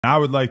I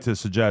would like to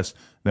suggest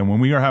that when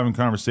we are having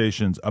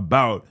conversations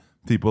about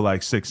people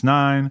like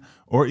 6ix9ine,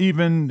 or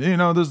even, you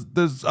know,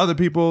 there's other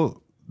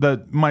people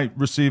that might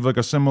receive like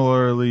a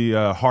similarly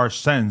harsh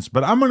sentence,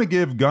 but I'm going to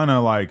give Gunna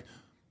like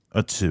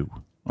a 2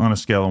 on a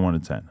scale of 1 to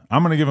 10.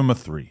 I'm going to give him a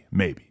 3,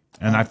 maybe.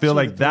 And I feel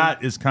like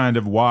that is kind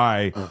of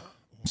why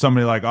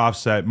somebody like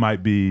Offset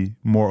might be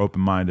more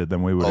open-minded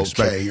than we would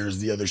expect. Okay, here's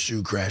the other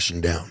shoe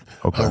crashing down.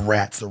 Okay. A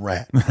rat's a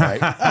rat,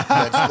 right?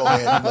 Let's go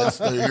ahead.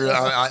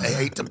 I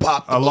hate to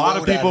pop the A lot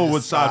of balloon out people the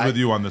would side sky. with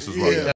you on this as well. Yeah.